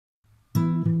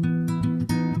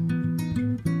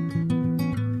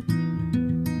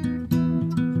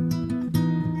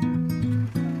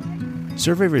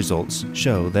Survey results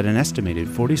show that an estimated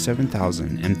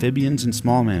 47,000 amphibians and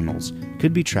small mammals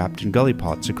could be trapped in gully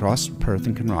pots across Perth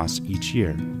and Kinross each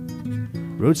year.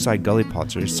 Roadside gully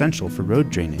pots are essential for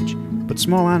road drainage, but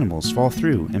small animals fall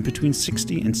through, and between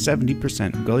 60 and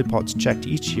 70% of gully pots checked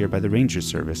each year by the Ranger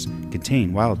Service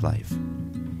contain wildlife.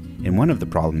 In one of the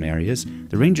problem areas,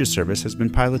 the Ranger Service has been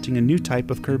piloting a new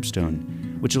type of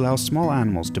curbstone, which allows small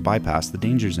animals to bypass the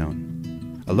danger zone.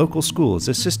 A local school is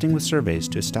assisting with surveys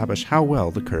to establish how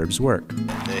well the curbs work.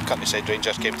 The countryside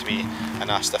ranger came to me and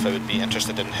asked if I would be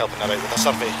interested in helping her out with a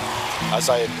survey, as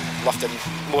I left in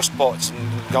most pots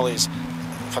and gullies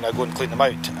when I go and clean them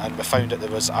out, and we found that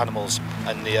there was animals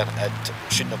in there that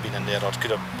shouldn't have been in there or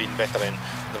could have been better in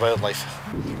the wildlife.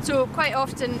 So quite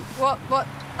often what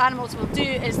animals will do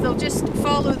is they'll just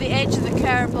follow the edge of the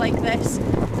curb like this,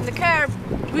 and the curb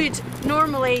would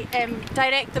normally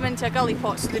direct them into a gully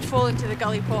pot, so they'd fall into the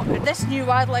gully pot. But this new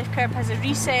wildlife curb has a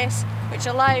recess which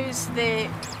allows the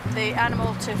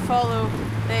animal to follow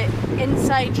the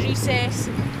inside recess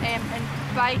and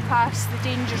bypass the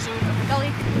danger zone of the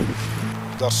gully.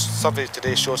 Their survey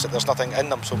today shows that there's nothing in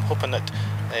them, so I'm hoping that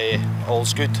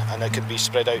all's good and it can be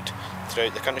spread out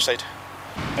throughout the countryside.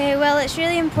 Well, it's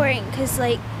really important because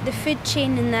the food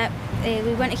chain and that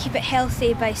we want to keep it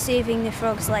healthy by saving the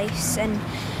frogs' lives, and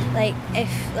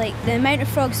if the amount of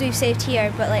frogs we've saved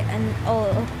here, but and all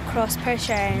across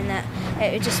Perthshire, and that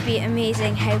it would just be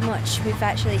amazing how much we've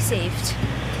actually saved.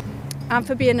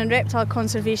 Amphibian and reptile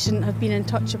conservation have been in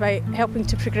touch about helping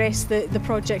to progress the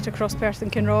project across Perth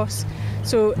and Kinross.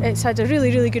 So it's had a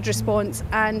really good response,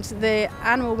 and the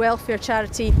animal welfare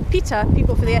charity PETA,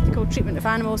 People for the Ethical Treatment of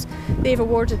Animals, they've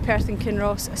awarded Perth and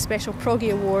Kinross a special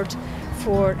Proggy Award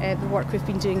for the work we've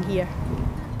been doing here.